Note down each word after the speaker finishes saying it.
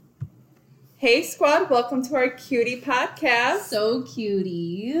Hey squad, welcome to our cutie podcast. So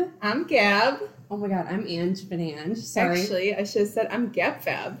cutie. I'm Gab. Oh my god, I'm Ange Van. Sorry. Actually, I should have said I'm Gab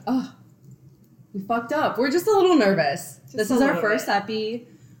Fab. Oh, we fucked up. We're just a little nervous. This is our first epi.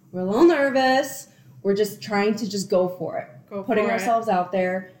 We're a little nervous. We're just trying to just go for it. Putting ourselves out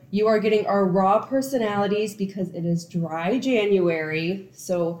there. You are getting our raw personalities because it is dry January.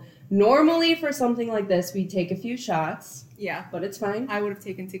 So normally for something like this, we take a few shots. Yeah. But it's fine. I would have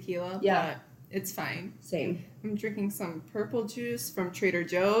taken tequila. Yeah. But it's fine. Same. I'm drinking some purple juice from Trader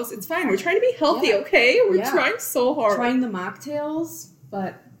Joe's. It's fine. We're trying to be healthy, okay? We're trying so hard. Trying the mocktails,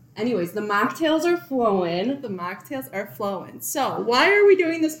 but anyways, the mocktails are flowing. The mocktails are flowing. So, why are we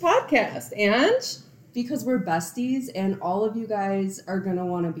doing this podcast, Ange? Because we're besties, and all of you guys are going to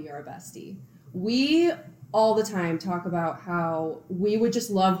want to be our bestie. We all the time talk about how we would just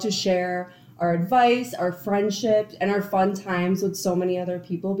love to share our advice, our friendship, and our fun times with so many other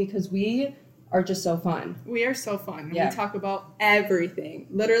people because we are just so fun. We are so fun. Yeah. We talk about everything.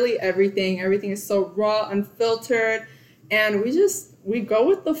 Literally everything. Everything is so raw, unfiltered. And we go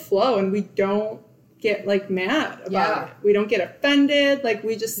with the flow and we don't get mad about it. We don't get offended.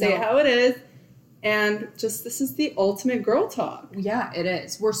 We just say it how it is. And this is the ultimate girl talk. Yeah, it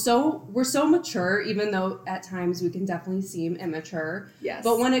is. We're so mature, even though at times we can definitely seem immature. Yes.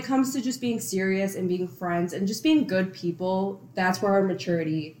 But when it comes to just being serious and being friends and just being good people, that's where our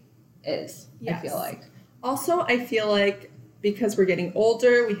maturity is, yes. I feel like. Also, I feel like because we're getting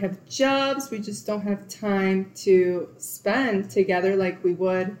older, we have jobs, we just don't have time to spend together like we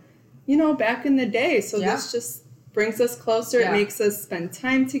would, back in the day. So this just brings us closer. Yeah. It makes us spend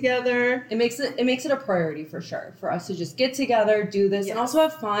time together. It makes it a priority for sure for us to just get together, do this, and also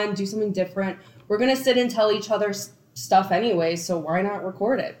have fun, do something different. We're gonna sit and tell each other stuff anyway, so why not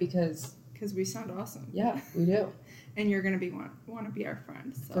record it? Because we sound awesome. Yeah, we do. And you're gonna want to be our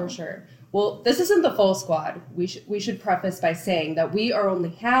friend. So. For sure. Well, this isn't the full squad. We should preface by saying that we are only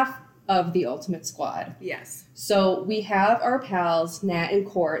half of the ultimate squad. Yes. So we have our pals Nat and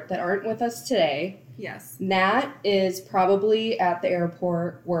Court that aren't with us today. Yes. Nat is probably at the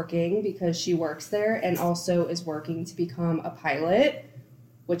airport working because she works there and also is working to become a pilot,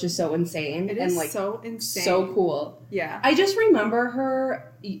 which is so insane. It is so insane. So cool. Yeah. I just remember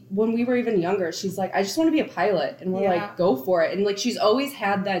her when we were even younger. She's like, I just want to be a pilot. And we're like, go for it. And she's always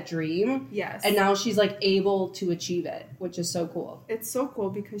had that dream. Yes. And now she's able to achieve it, which is so cool. It's so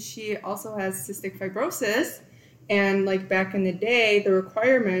cool because she also has cystic fibrosis. And back in the day, the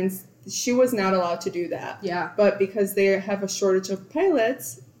requirements, she was not allowed to do that. Yeah. But because they have a shortage of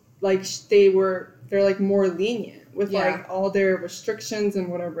pilots, they're more lenient with all their restrictions and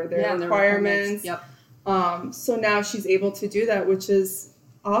whatever their requirements. Yep. So now she's able to do that, which is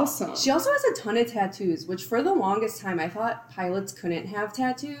awesome. She also has a ton of tattoos, which for the longest time I thought pilots couldn't have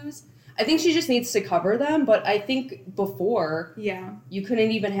tattoos. I think she just needs to cover them, but I think before you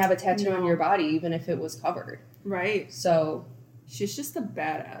couldn't even have a tattoo on your body even if it was covered. Right. So she's just a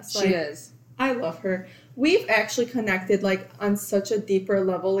badass. She is. I love her. We've actually connected on such a deeper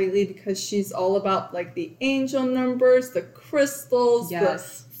level lately because she's all about the angel numbers, the crystals, the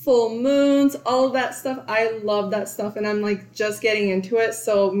full moons, all of that stuff. I love that stuff and I'm just getting into it.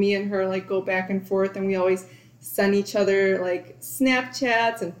 So me and her go back and forth and we always send each other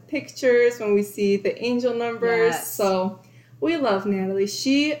Snapchats and pictures when we see the angel numbers. Yes. So we love Natalie.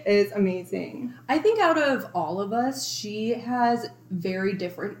 She is amazing. I think out of all of us, she has very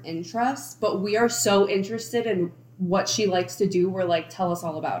different interests, but we are so interested in what she likes to do. We're tell us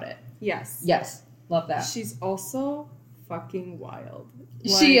all about it. Yes. Yes. Love that. She's also fucking wild.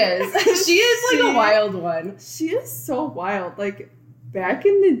 She is. She is a wild one. She is so wild. Back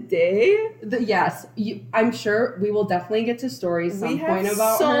in the day. Yes. I'm sure we will definitely get to stories some point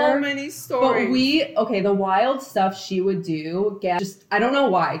about her. So many stories. But the wild stuff she would do, I don't know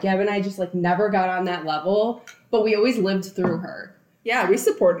why. Gab and I just never got on that level, but we always lived through her. Yeah, we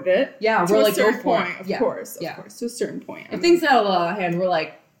supported it. Yeah, to a certain point, of course, to a certain point. If things got a little out of hand,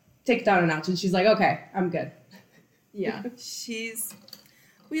 we're take it down a notch, and she's okay, I'm good. Yeah,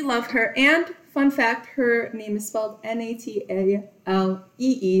 we love her. And fun fact, her name is spelled Natalee,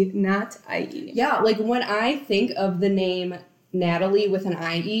 not IE. Yeah, when I think of the name Natalie with an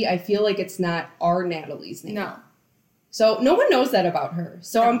IE, I feel it's not our Natalie's name. No. So no one knows that about her.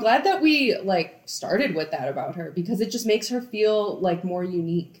 So I'm glad that we started with that about her because it just makes her feel more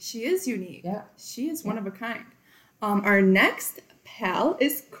unique. She is unique. Yeah. She is one of a kind. Our next pal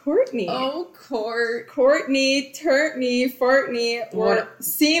is Courtney. Oh, Court. Courtney, Turtney, Fortney, or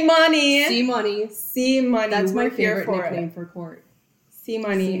C-Money. C-Money. C-Money. That's my favorite nickname for Court.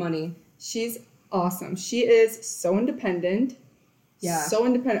 C-Money. C-Money. She's awesome. She is so independent. Yeah. So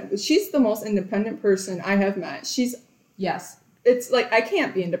independent. She's the most independent person I have met. Yes. It's like, I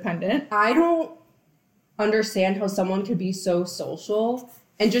can't be independent. I don't understand how someone could be so social,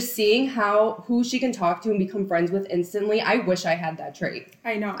 and just seeing who she can talk to and become friends with instantly. I wish I had that trait.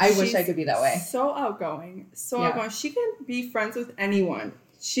 I know. I wish I could be that way. So outgoing. Outgoing. She can be friends with anyone.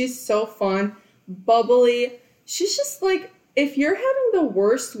 She's so fun, bubbly. She's just like, if you're having the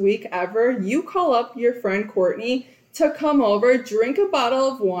worst week ever, you call up your friend Courtney to come over, drink a bottle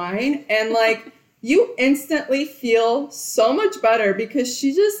of wine, and like you instantly feel so much better, because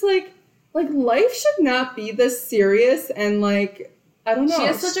she just like life should not be this serious, and like, I don't know. She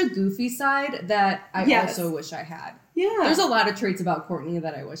has such a goofy side that I also wish I had. Yeah. There's a lot of traits about Courtney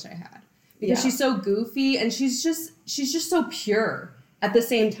that I wish I had. Because she's so goofy, and she's just so pure. At the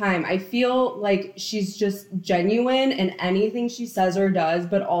same time, I feel like she's just genuine in anything she says or does,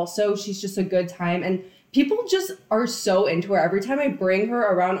 but also she's just a good time. And people just are so into her. Every time I bring her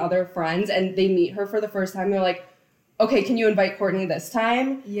around other friends and they meet her for the first time, they're like, okay, can you invite Courtney this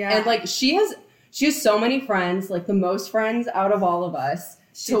time? Yeah. And like, she has so many friends, like the most friends out of all of us.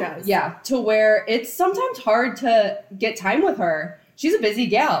 She does. Yeah, to where it's sometimes hard to get time with her. She's a busy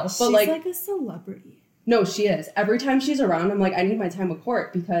gal. But she's like a celebrity. No, she is. Every time she's around, I'm like, I need my time with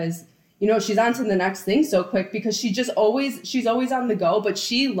Court, because, you know, she's on to the next thing so quick, because she's always on the go, but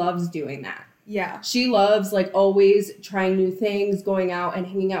she loves doing that. Yeah. She loves, like, always trying new things, going out and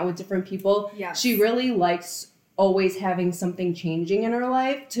hanging out with different people. Yeah. She really likes always having something changing in her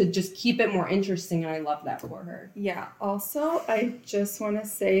life to just keep it more interesting, and I love that for her. Yeah. Also, I just want to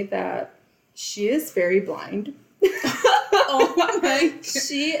say that she is very blind. Oh my God.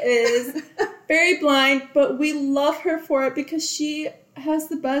 She is very blind, but we love her for it, because she has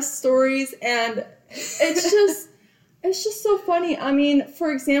the best stories, and it's just so funny. I mean,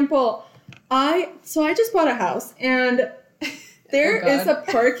 for example, I just bought a house, and there is a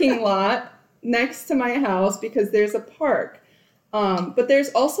parking lot next to my house, because there's a park. But there's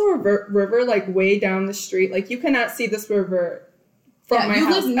also a river like way down the street. Like, you cannot see this river from my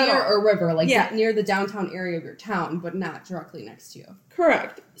house. You live near a river, like near the downtown area of your town, but not directly next to you.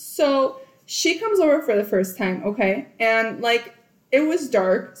 Correct. So she comes over for the first time, okay? And like, it was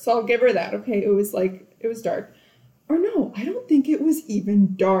dark, so I'll give her that, okay? It was dark. Or no, I don't think it was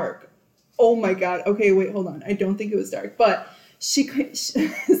even dark. Oh my God. Okay, wait, hold on. I don't think it was dark, but she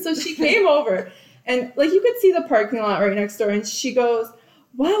came over, and like, you could see the parking lot right next door, and she goes,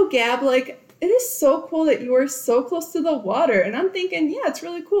 wow, Gab, like, it is so cool that you are so close to the water. And I'm thinking, yeah, it's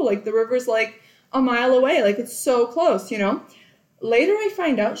really cool. Like, the river's like a mile away. Like, it's so close, you know? Later, I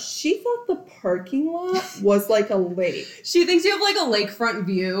find out she thought the parking lot was like a lake. She thinks you have like a lakefront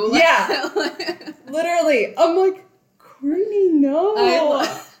view. Yeah. Literally. I'm like, Courtney, no. I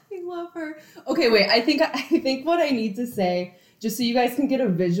love her. Okay, wait. I think what I need to say, just so you guys can get a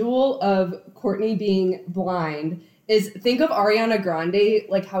visual of Courtney being blind, is think of Ariana Grande,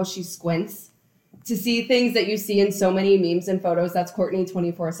 like how she squints to see things that you see in so many memes and photos. That's Courtney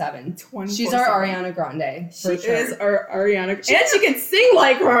 24/7. She's our Ariana Grande. She is our Ariana, and she can sing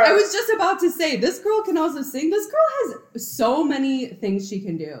like her. I was just about to say, this girl can also sing. This girl has so many things she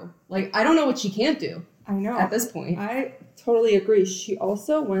can do. Like, I don't know what she can't do. I know. At this point. I totally agree. She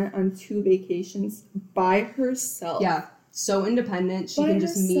also went on 2 vacations by herself. Yeah. So independent. She can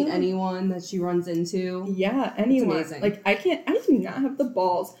just meet anyone that she runs into. Yeah, anyone. It's amazing. Like, I do not have the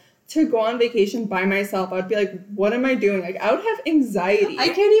balls to go on vacation by myself. I'd be like, what am I doing? Like, I would have anxiety.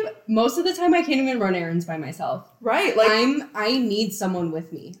 Most of the time I can't even run errands by myself. Right. Like, I need someone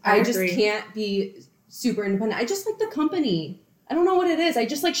with me. I just can't be super independent. I just like the company. I don't know what it is. I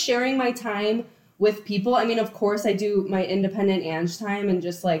just like sharing my time with people. I mean, of course I do my independent Ange time and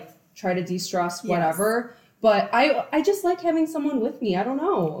just like try to de-stress whatever. Yes. But I just like having someone with me. I don't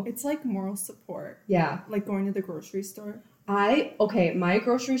know. It's like moral support. Yeah. Like going to the grocery store. My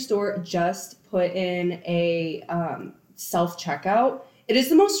grocery store just put in a self-checkout. It is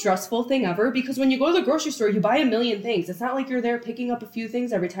the most stressful thing ever, because when you go to the grocery store, you buy a million things. It's not like you're there picking up a few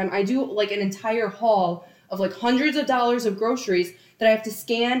things every time. I do like an entire haul of like hundreds of dollars of groceries that I have to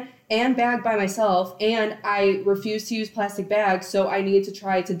scan and bag by myself, and I refuse to use plastic bags, so I need to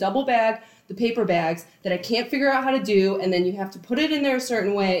try to double bag the paper bags that I can't figure out how to do, and then you have to put it in there a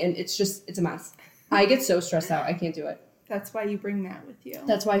certain way, and it's a mess. I get so stressed out. I can't do it. That's why you bring Matt with you.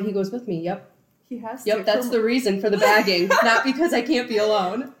 That's why he goes with me. Yep. He has to. Yep, that's the reason for the bagging, not because I can't be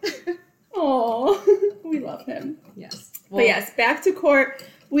alone. Oh, we love him. Yes. Well, but yes, back to Court.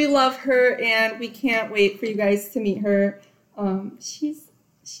 We love her, and we can't wait for you guys to meet her. She's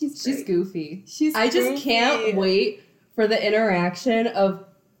goofy. I just can't wait for the interaction of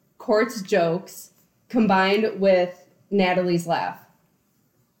Court's jokes combined with Natalie's laugh.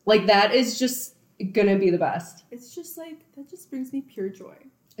 Like, that is just gonna be the best. It's just like, that just brings me pure joy.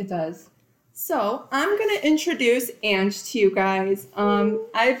 It does. So, I'm going to introduce Ange to you guys.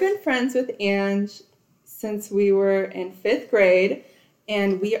 I've been friends with Ange since we were in 5th grade,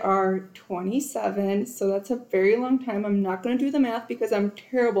 and we are 27, so that's a very long time. I'm not going to do the math because I'm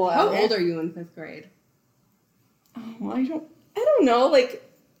terrible at it. How old are you in 5th grade? Oh, I don't know, like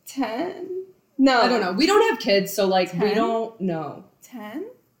 10? No. I don't know. We don't have kids, so, like, 10? we don't know. 10?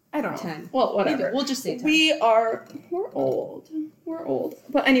 I don't know. 10. Well, whatever. We'll just say 10. We're old. We're old.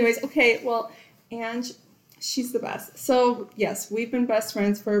 But anyways, okay, well, Ange, she's the best. So, yes, we've been best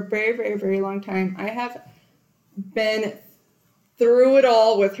friends for a very, very, very long time. I have been through it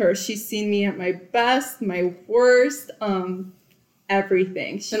all with her. She's seen me at my best, my worst,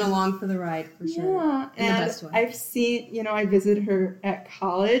 everything. She's been along for the ride, for sure. Yeah, in and the best way. I've seen, I visited her at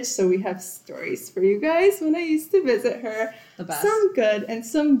college, so we have stories for you guys when I used to visit her. The best. Some good and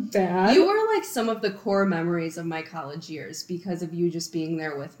some bad. You were like some of the core memories of my college years because of you just being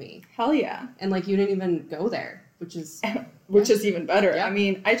there with me. Hell yeah. And like you didn't even go there, which is even better. Yeah. I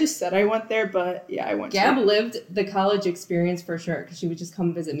mean, I just said I went there, but yeah, I went Gab lived the college experience for sure because she would just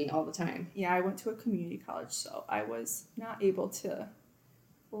come visit me all the time. Yeah, I went to a community college, so I was not able to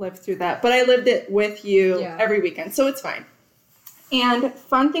live through that. But I lived it with you every weekend, so it's fine. And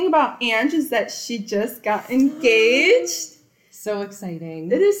fun thing about Ange is that she just got engaged. So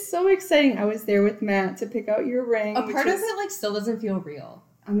exciting. It is so exciting. I was there with Matt to pick out your ring. A part of it like still doesn't feel real.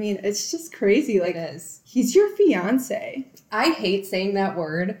 I mean, it's just crazy. Like, it is. He's your fiance. I hate saying that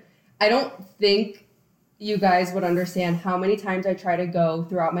word. I don't think you guys would understand how many times I try to go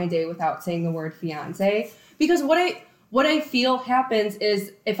throughout my day without saying the word fiance. Because what I feel happens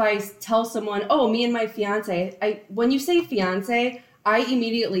is if I tell someone, oh, me and my fiance, when you say fiance, I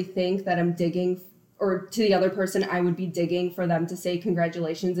immediately think that I'm digging, or to the other person, I would be digging for them to say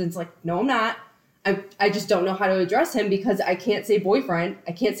congratulations. And it's like, no, I'm not. I just don't know how to address him because I can't say boyfriend.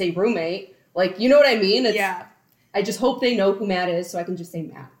 I can't say roommate. Like, you know what I mean? Yeah. I just hope they know who Matt is so I can just say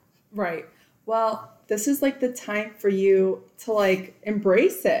Matt. Right. Well, this is like the time for you to like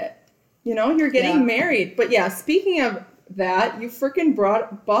embrace it. You're getting married. But yeah, speaking of that, you freaking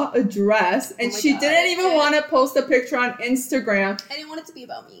bought a dress and she didn't even want to post a picture on Instagram. I didn't want it to be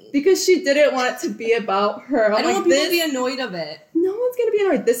about me. Because she didn't want it to be about her. I don't want people to be annoyed of it. No one's going to be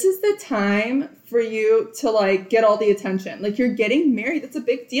annoyed. This is the time for you to like get all the attention. Like you're getting married. That's a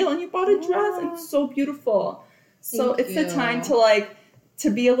big deal. And you bought a dress and it's so beautiful. So it's the time to like, to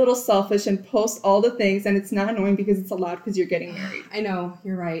be a little selfish and post all the things. And it's not annoying because it's allowed because you're getting married. I know.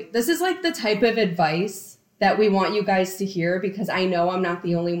 You're right. This is like the type of advice that we want you guys to hear because I know I'm not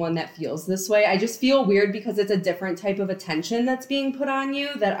the only one that feels this way. I just feel weird because it's a different type of attention that's being put on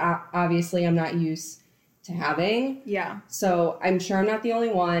you that obviously I'm not used to having. Yeah. So I'm sure I'm not the only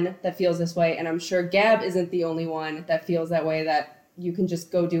one that feels this way. And I'm sure Gab isn't the only one that feels that way, that you can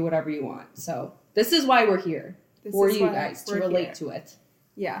just go do whatever you want. So this is why we're here. For you guys to relate to it.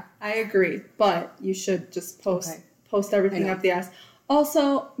 Yeah, I agree. But you should just post everything up the ass.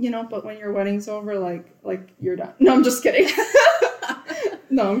 Also, but when your wedding's over, like you're done. No, I'm just kidding.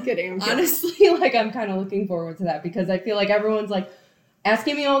 No, I'm kidding. Honestly, like I'm kind of looking forward to that because I feel like everyone's like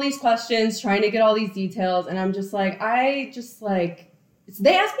asking me all these questions, trying to get all these details, and I'm just like,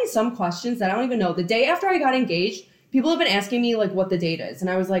 they asked me some questions that I don't even know. The day after I got engaged, people have been asking me like what the date is, and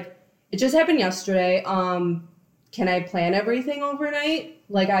I was like, it just happened yesterday. Can I plan everything overnight?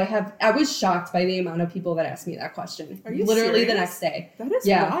 Like I was shocked by the amount of people that asked me that question. Are you literally serious? The next day? That is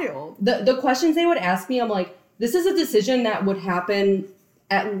wild. The questions they would ask me, I'm like, this is a decision that would happen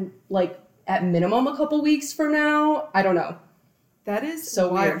at minimum a couple weeks from now. I don't know. That is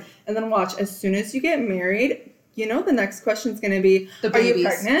so wild. weird. And then watch, as soon as you get married, the next question is going to be, are you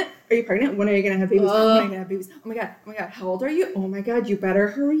pregnant? Are you pregnant? When are you going to have babies? When are you going to have babies? Oh my God. How old are you? Oh my God, you better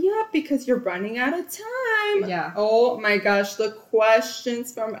hurry up because you're running out of time. Yeah. Oh my gosh, the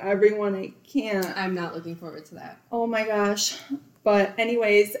questions from everyone. I can't. I'm not looking forward to that. Oh my gosh. But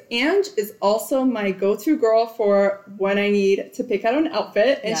anyways, Ange is also my go-to girl for when I need to pick out an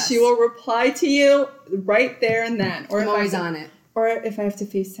outfit. And she will reply to you right there and then. Or I'm always on it. Or if I have to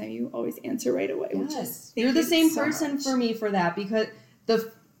FaceTime you, always answer right away. Yes. You're the same person for me for that because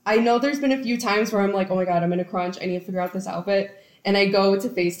I know there's been a few times where I'm like, oh my God, I'm in a crunch. I need to figure out this outfit. And I go to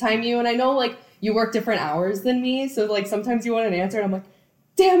FaceTime you and I know like you work different hours than me. So like sometimes you want an answer and I'm like,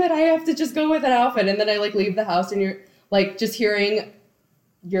 damn it, I have to just go with an outfit. And then I like leave the house and you're like just hearing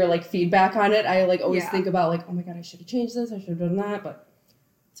your like feedback on it. I like always think about like, oh my God, I should have changed this. I should have done that, but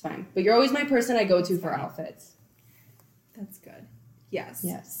it's fine. But you're always my person I go to for outfits. That's good. Yes.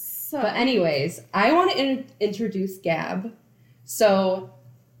 So, but anyways, I want to introduce Gab. So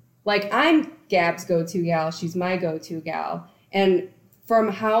Like, I'm Gab's go-to gal. She's my go-to gal. And from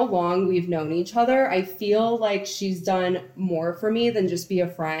how long we've known each other, I feel like she's done more for me than just be a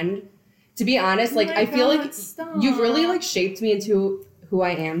friend. To be honest, like, I feel like you've really, like, shaped me into who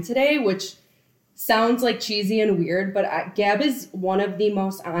I am today, which sounds, like, cheesy and weird, but Gab is one of the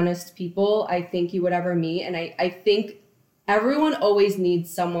most honest people I think you would ever meet. And I think everyone always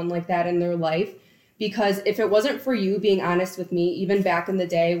needs someone like that in their life, because if it wasn't for you being honest with me, even back in the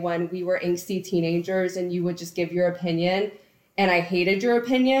day when we were angsty teenagers and you would just give your opinion and I hated your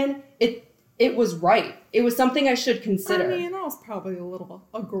opinion, it was right. It was something I should consider. I mean, I was probably a little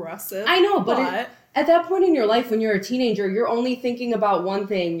aggressive. I know, but at that point in your life, when you're a teenager, you're only thinking about one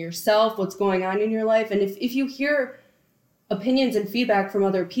thing, yourself, what's going on in your life. And if you hear opinions and feedback from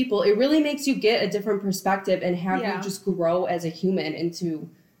other people, it really makes you get a different perspective and have you just grow as a human into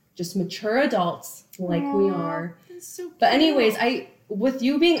just mature adults like we are. So cute. But anyways, with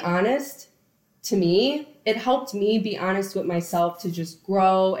you being honest, to me, it helped me be honest with myself to just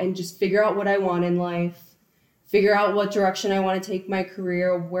grow and just figure out what I want in life, figure out what direction I want to take my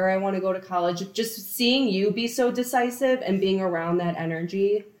career, where I want to go to college. Just seeing you be so decisive and being around that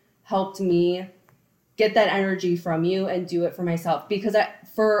energy helped me get that energy from you and do it for myself. Because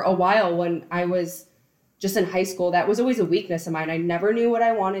for a while when I was just in high school, that was always a weakness of mine. I never knew what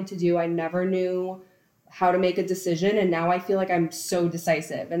I wanted to do. I never knew how to make a decision. And now I feel like I'm so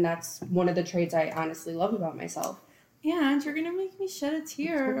decisive. And that's one of the traits I honestly love about myself. And you're going to make me shed a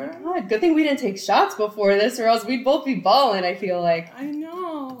tear. Oh my God. Good thing we didn't take shots before this, or else we'd both be balling, I feel like. I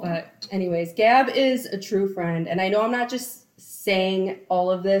know. But anyways, Gab is a true friend. And I know I'm not just saying all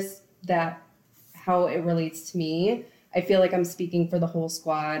of this, that how it relates to me. I feel like I'm speaking for the whole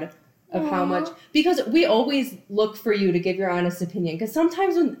squad of how much, because we always look for you to give your honest opinion. Because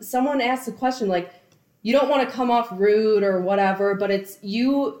sometimes when someone asks a question, like, you don't want to come off rude or whatever, but it's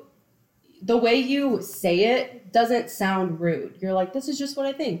you, the way you say it doesn't sound rude. You're like, this is just what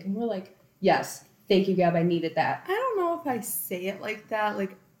I think. And we're like, yes, thank you, Gab. I needed that. I don't know if I say it like that.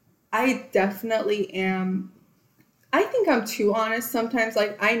 Like, I definitely am. I think I'm too honest sometimes.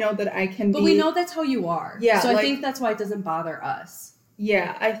 Like, I know that I can be. But we know that's how you are. Yeah. So I think that's why it doesn't bother us.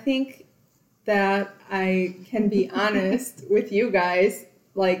 Yeah, I think that I can be honest with you guys,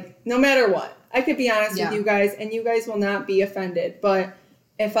 like, no matter what. I could be honest with you guys, and you guys will not be offended. But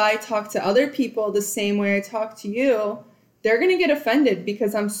if I talk to other people the same way I talk to you, they're going to get offended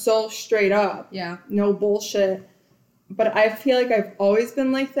because I'm so straight up. Yeah. No bullshit. But I feel like I've always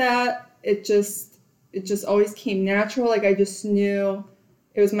been like that. It just always came natural. Like, I just knew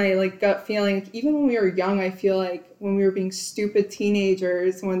it was my, like, gut feeling. Even when we were young, I feel like when we were being stupid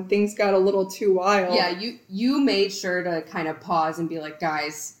teenagers, when things got a little too wild. Yeah, you made sure to kind of pause and be like,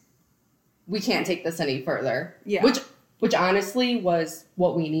 guys, we can't take this any further. Yeah. Which honestly was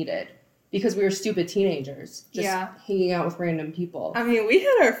what we needed, because we were stupid teenagers just hanging out with random people. I mean, we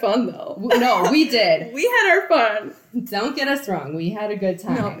had our fun, though. No, we did. We had our fun. Don't get us wrong. We had a good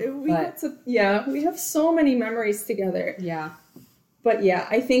time. No, we have so many memories together. Yeah. But yeah,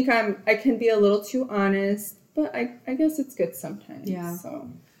 I think I can be a little too honest, but I guess it's good sometimes. Yeah.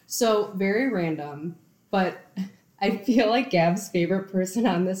 So very random, but I feel like Gab's favorite person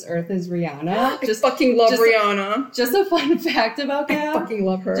on this earth is Rihanna. I fucking love Rihanna. Just a fun fact about Gab. I fucking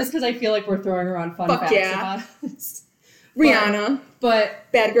love her. Just because I feel like we're throwing around fun facts about us. Rihanna.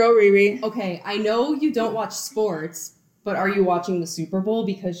 But bad girl RiRi. Okay, I know you don't watch sports, but are you watching the Super Bowl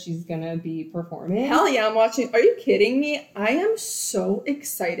because she's gonna be performing? Hell yeah, I'm watching. Are you kidding me? I am so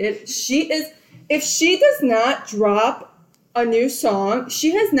excited. She is. If she does not drop a new song,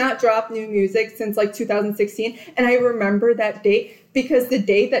 she has not dropped new music since like 2016, and I remember that date because the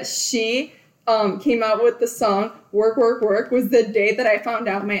day that she came out with the song "Work Work Work" was the day that I found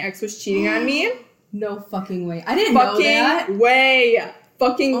out my ex was cheating on me. No fucking way! I didn't know that.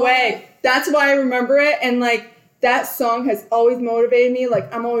 Fucking way! That's why I remember it, and like. That song has always motivated me.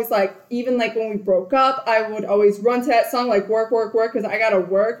 Like, I'm always like, even like when we broke up, I would always run to that song, like, work, work, work, because I gotta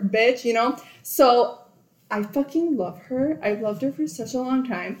work, bitch, you know? So, I fucking love her. I've loved her for such a long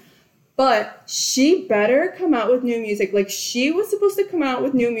time. But she better come out with new music. Like, she was supposed to come out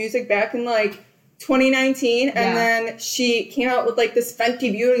with new music back in, like, 2019. And then she came out with, like, this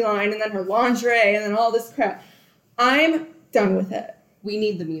Fenty Beauty line, and then her lingerie, and then all this crap. I'm done with it. We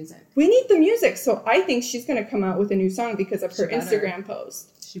need the music. We need the music. So I think she's going to come out with a new song because of her Instagram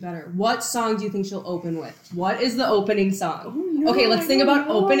post. She better. What song do you think she'll open with? What is the opening song? Oh, no, okay, let's think about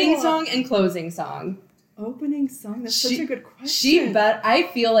opening song and closing song. Opening song? That's such a good question. I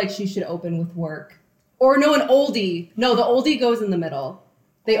feel like she should open with Work. Or no, an oldie. No, the oldie goes in the middle.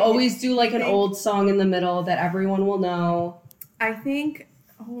 They always do like an old song in the middle that everyone will know. I think...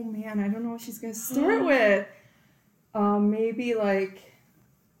 Oh man, I don't know what she's gonna start with. Maybe like.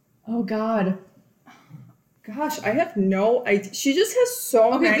 Oh God. Gosh, I have no idea. She just has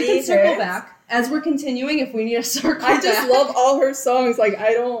so many hits. We can circle back. As we're continuing, if we need to circle back. I just love all her songs. Like,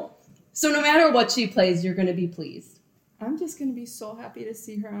 I don't... So no matter what she plays, you're going to be pleased. I'm just going to be so happy to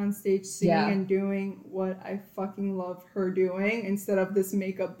see her on stage singing and doing what I fucking love her doing instead of this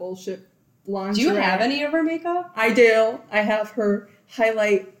makeup bullshit lingerie. Do you have any of her makeup? I do. I have her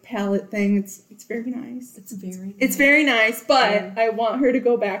highlight palette thing. It's very nice. It's very nice, but I want her to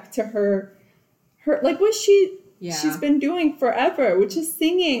go back to her like what she's been doing forever, which is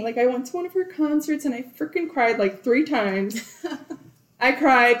singing. Like, I went to one of her concerts and I freaking cried like 3 times. I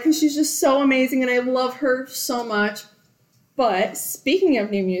cried because she's just so amazing and I love her so much. But speaking of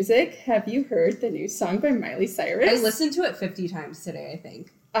new music, have you heard the new song by Miley Cyrus? I listened to it 50 times today, I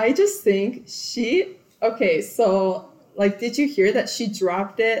think. I just think okay, so like, did you hear that she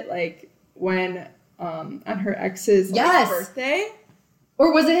dropped it like when on her ex's birthday?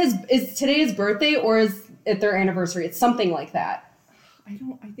 Or was it is today his birthday or is it their anniversary? It's something like that. I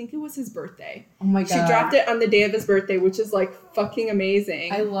think it was his birthday. Oh my God. She dropped it on the day of his birthday, which is like fucking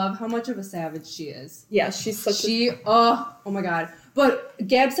amazing. I love how much of a savage she is. Yeah, she's oh my God. But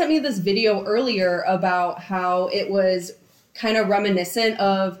Gab sent me this video earlier about how it was kind of reminiscent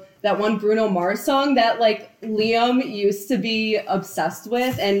of that one Bruno Mars song that like Liam used to be obsessed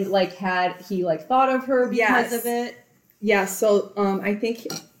with and like he thought of her because of it. Yeah, so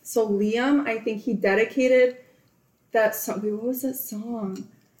Liam, he dedicated that song. Wait, what was that song?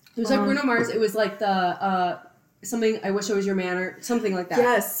 It was like Bruno Mars. It was like the something, I wish I was your man or something like that.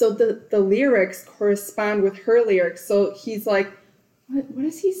 Yes, so the lyrics correspond with her lyrics. So he's like, what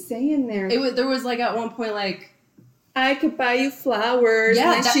is he saying there? There was like at one point like, I could buy you flowers.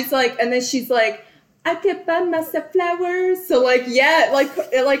 Yeah, and then she's like, I could buy myself flowers. So like, yeah, like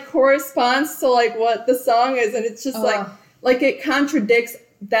it like corresponds to like what the song is, and it's just like it contradicts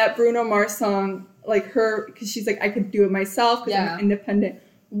that Bruno Mars song, like her, because she's like, I could do it myself because I'm an independent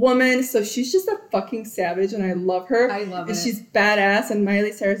woman. So she's just a fucking savage, and I love her. I love it. And she's badass, and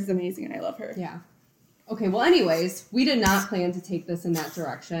Miley Cyrus is amazing, and I love her. Yeah. Okay, well, anyways, we did not plan to take this in that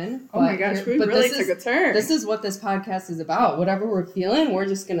direction. Oh my gosh, we really took a turn. This is what this podcast is about. Whatever we're feeling, we're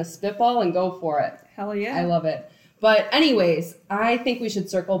just going to spitball and go for it. Hell yeah. I love it. But anyways, I think we should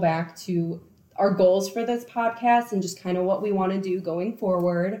circle back to our goals for this podcast and just kind of what we want to do going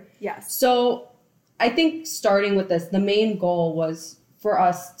forward. Yes. So I think starting with this, the main goal was for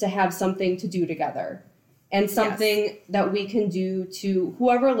us to have something to do together. And something that we can do to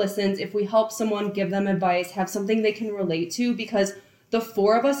whoever listens, if we help someone, give them advice, have something they can relate to, because the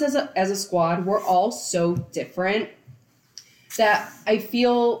 4 of us as a squad, we're all so different that I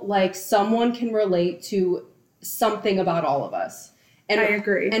feel like someone can relate to something about all of us. And I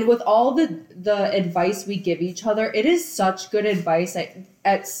agree. And with all the advice we give each other, it is such good advice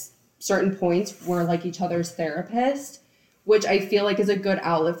at certain points we're like each other's therapist, which I feel like is a good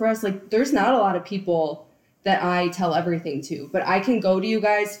outlet for us. Like, there's not a lot of people that I tell everything to, but I can go to you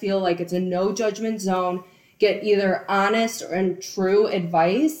guys, feel like it's a no judgment zone, get either honest and true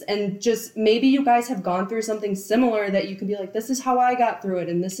advice, and just maybe you guys have gone through something similar that you can be like, this is how I got through it,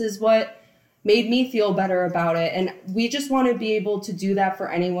 and this is what made me feel better about it. And we just want to be able to do that for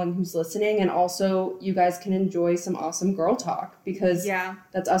anyone who's listening, and also you guys can enjoy some awesome girl talk, because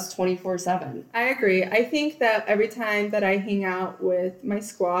that's us 24/7. I agree. I think that every time that I hang out with my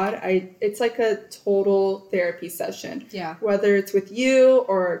squad, it's like a total therapy session. Yeah. Whether it's with you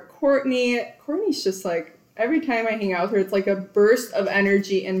or Courtney. Courtney's just like, every time I hang out with her, it's like a burst of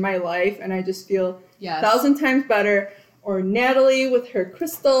energy in my life, and I just feel 1,000 times better. Or Natalie with her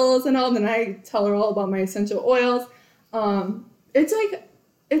crystals and all, and then I tell her all about my essential oils.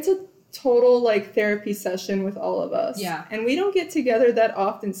 It's a total like therapy session with all of us. Yeah. And we don't get together that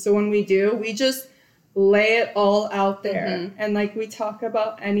often, so when we do, we just lay it all out there. Mm-hmm. And like we talk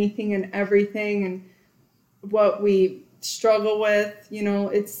about anything and everything and what we struggle with,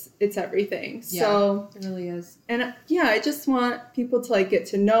 it's everything. Yeah, so it really is. And I just want people to like get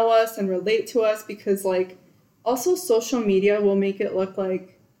to know us and relate to us, because like also social media will make it look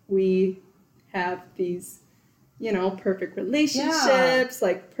like we have these, perfect relationships,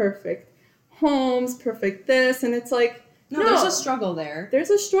 like perfect homes, perfect this, and it's like no, there's a struggle there.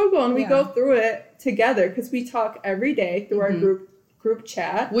 There's a struggle, and we go through it together because we talk every day through our group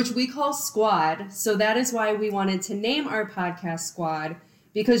chat, which we call Squad. So that is why we wanted to name our podcast Squad,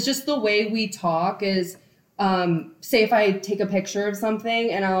 because just the way we talk is, say if I take a picture of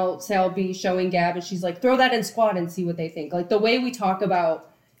something and I'll be showing Gab and she's like, throw that in Squad and see what they think. Like the way we talk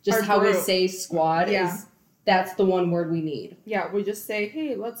about just how we say Squad that's the one word we need. Yeah, we just say,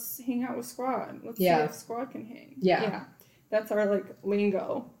 hey, let's hang out with Squad. Let's see if Squad can hang. Yeah. That's our, like,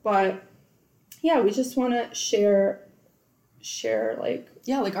 lingo. But, yeah, we just want to share, like...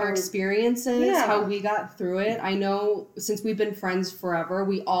 Yeah, like, our experiences, how we got through it. I know since we've been friends forever,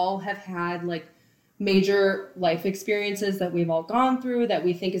 we all have had, like, major life experiences that we've all gone through that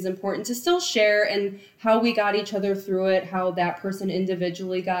we think is important to still share, and how we got each other through it, how that person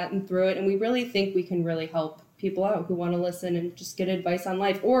individually gotten through it. And we really think we can really help people out who want to listen and just get advice on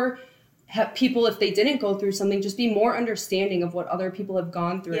life, or have people, if they didn't go through something, just be more understanding of what other people have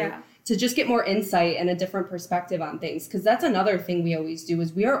gone through, to just get more insight and a different perspective on things. Because that's another thing we always do,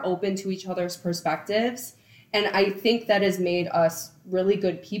 is we are open to each other's perspectives. And I think that has made us really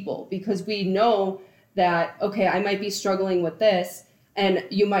good people, because we know that, okay, I might be struggling with this, and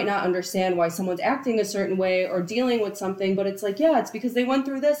you might not understand why someone's acting a certain way or dealing with something, but it's like, yeah, it's because they went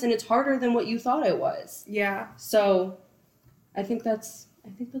through this and it's harder than what you thought it was. Yeah. So I think that's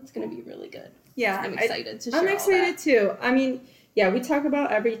going to be really good. Yeah. I'm excited to share I'm excited too. I mean, yeah, we talk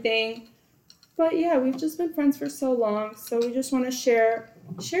about everything, but yeah, we've just been friends for so long, so we just want to share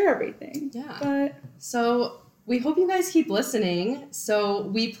everything. Yeah. But so we hope you guys keep listening. So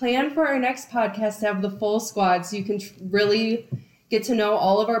we plan for our next podcast to have the full squad, so you can really get to know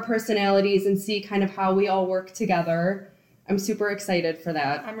all of our personalities and see kind of how we all work together. I'm super excited for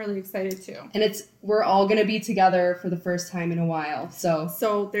that. I'm really excited too. And we're all going to be together for the first time in a while.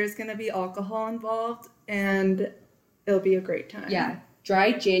 So there's going to be alcohol involved, and it'll be a great time. Yeah.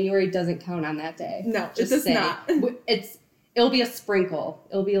 Dry January doesn't count on that day. No, it does not. It'll be a sprinkle.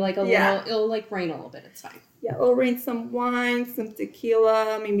 It'll be like it'll like rain a little bit. It's fine. Yeah, it'll rain some wine, some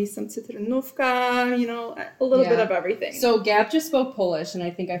tequila, maybe some citronówka, a little bit of everything. So Gab just spoke Polish, and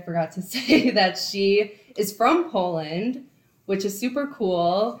I think I forgot to say that she is from Poland, which is super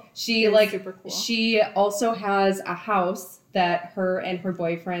cool. Super cool. She also has a house that her and her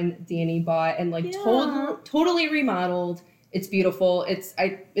boyfriend Danny bought and totally remodeled. It's beautiful.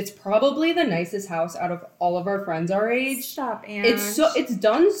 It's probably the nicest house out of all of our friends our age. Stop, Ange. It's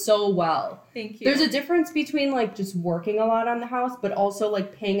done so well. Thank you. There's a difference between like just working a lot on the house, but also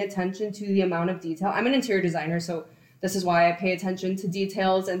like paying attention to the amount of detail. I'm an interior designer, so this is why I pay attention to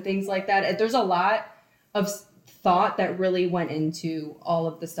details and things like that. There's a lot of thought that really went into all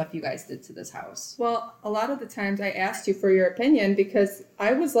of the stuff you guys did to this house. Well, a lot of the times I asked you for your opinion because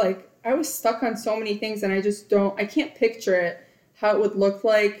I was stuck on so many things, and I can't picture it, how it would look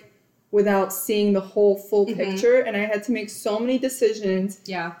like without seeing the whole full picture, and I had to make so many decisions.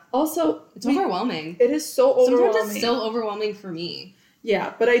 Yeah. Also, it's overwhelming. It is so overwhelming. Sometimes it's still overwhelming for me.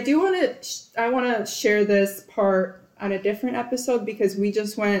 Yeah, but I want to share this part on a different episode, because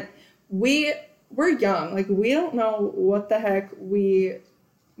we're young. Like, we don't know what the heck we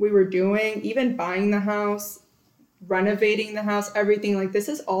were doing, even buying the house, renovating the house, everything. Like, this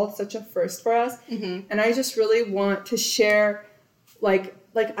is all such a first for us. Mm-hmm. And I just really want to share, like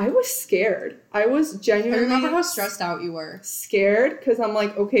I was scared. I was genuinely... I remember how stressed out you were. Scared, because I'm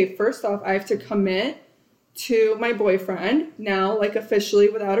like, okay, first off, I have to commit to my boyfriend now, like, officially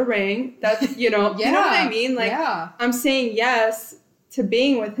without a ring. That's, you know what I mean? Like, I'm saying yes to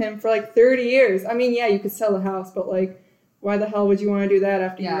being with him for, like, 30 years. I mean, yeah, you could sell the house, but, like, why the hell would you want to do that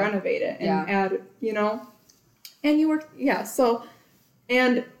after you renovate it and add, And you work,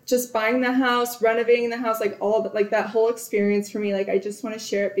 and just buying the house, renovating the house, like all of it, like that whole experience for me, like I just want to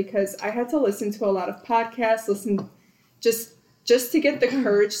share it because I had to listen to a lot of podcasts, just to get the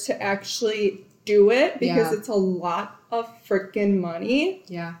courage to actually do it, because it's a lot of freaking money.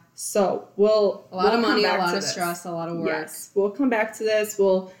 Yeah. So a lot of money, a lot of stress, a lot of work. Yes, we'll come back to this.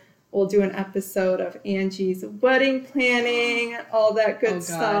 We'll do an episode of Angie's wedding planning, all that good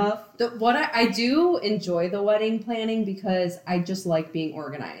stuff. I do enjoy the wedding planning because I just like being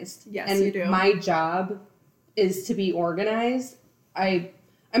organized. Yes, and you do. My job is to be organized. I'm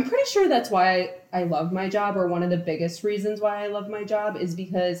pretty sure that's why I love my job, or one of the biggest reasons why I love my job is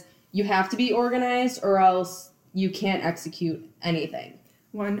because you have to be organized or else you can't execute anything.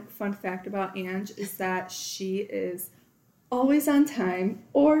 One fun fact about Ange is that she is always on time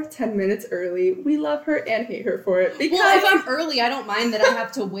or 10 minutes early. We love her and hate her for it. Because if I'm early, I don't mind that I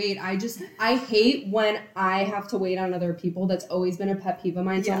have to wait. I hate when I have to wait on other people. That's always been a pet peeve of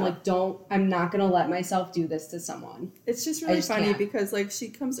mine. So I'm like, I'm not going to let myself do this to someone. It's just really funny because like she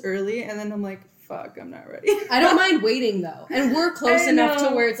comes early and then I'm like, fuck, I'm not ready. I don't mind waiting though. And we're close enough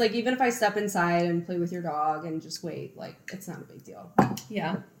to where it's like, even if I step inside and play with your dog and just wait, like it's not a big deal.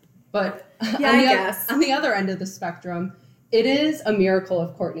 Yeah. But I guess on the other end of the spectrum, it is a miracle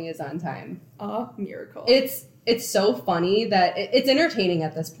if Courtney is on time. A miracle. It's so funny that it's entertaining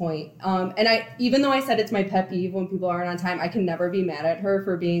at this point. And even though I said it's my pet peeve when people aren't on time, I can never be mad at her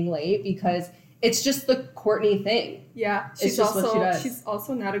for being late because it's just the Courtney thing. Yeah, it's just what she does. She's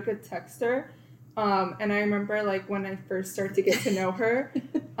also not a good texter. And I remember, like, when I first started to get to know her,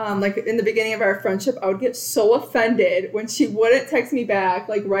 like, in the beginning of our friendship, I would get so offended when she wouldn't text me back,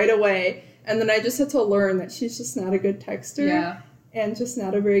 like, right away. And then I just had to learn that she's just not a good texter. Yeah. And just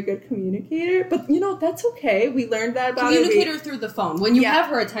not a very good communicator. But, that's okay. We learned that about Communicator through the phone. When you have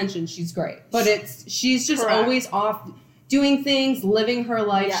her attention, she's great. But she's just always off doing things, living her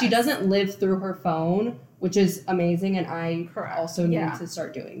life. Yes. She doesn't live through her phone, which is amazing. And I also need to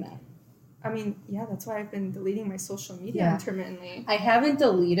start doing that. I mean, that's why I've been deleting my social media intermittently. I haven't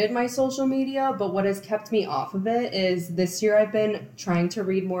deleted my social media, but what has kept me off of it is this year I've been trying to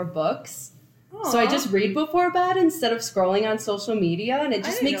read more books. Aww. So I just read before bed instead of scrolling on social media, and it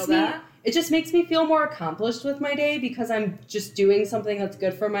just makes me feel more accomplished with my day because I'm just doing something that's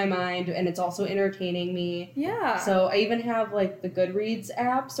good for my mind, and it's also entertaining me. Yeah. So I even have like the Goodreads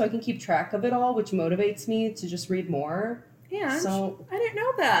app so I can keep track of it all, which motivates me to just read more. Yeah, so I didn't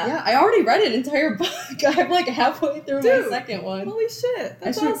know that. Yeah, I already read an entire book. I'm like halfway through my second one. Holy shit,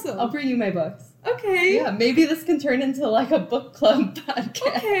 that's awesome. I'll bring you my books. Okay. Yeah, maybe this can turn into like a book club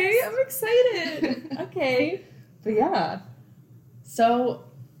podcast. Okay, I'm excited. Okay. But yeah. So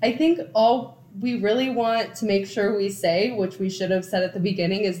I think all we really want to make sure we say, which we should have said at the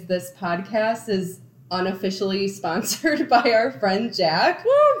beginning, is this podcast is unofficially sponsored by our friend Jack.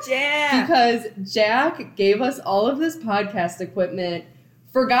 Woo, Jack! Because Jack gave us all of this podcast equipment,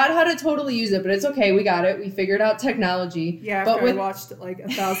 forgot how to totally use it, but it's okay, we got it. We figured out technology. Yeah, but I watched like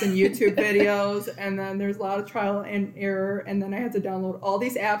 1,000 YouTube videos, and then there's a lot of trial and error, and then I had to download all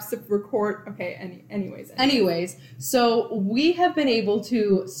these apps to record. Okay, anyways. So we have been able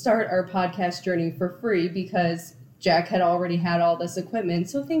to start our podcast journey for free because Jack had already had all this equipment.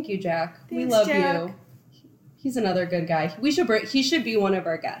 So thank you, Jack. Thanks, we love Jack. you. He's another good guy. He should be one of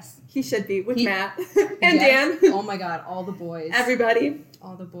our guests. He should be with Matt and Dan. Oh my God, all the boys. Everybody.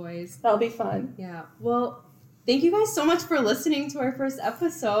 All the boys. That'll be fun. Yeah. Well, thank you guys so much for listening to our first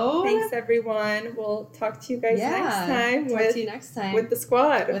episode. Thanks, everyone. We'll talk to you guys next time. Talk to you next time. With the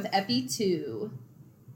squad. With Epi 2.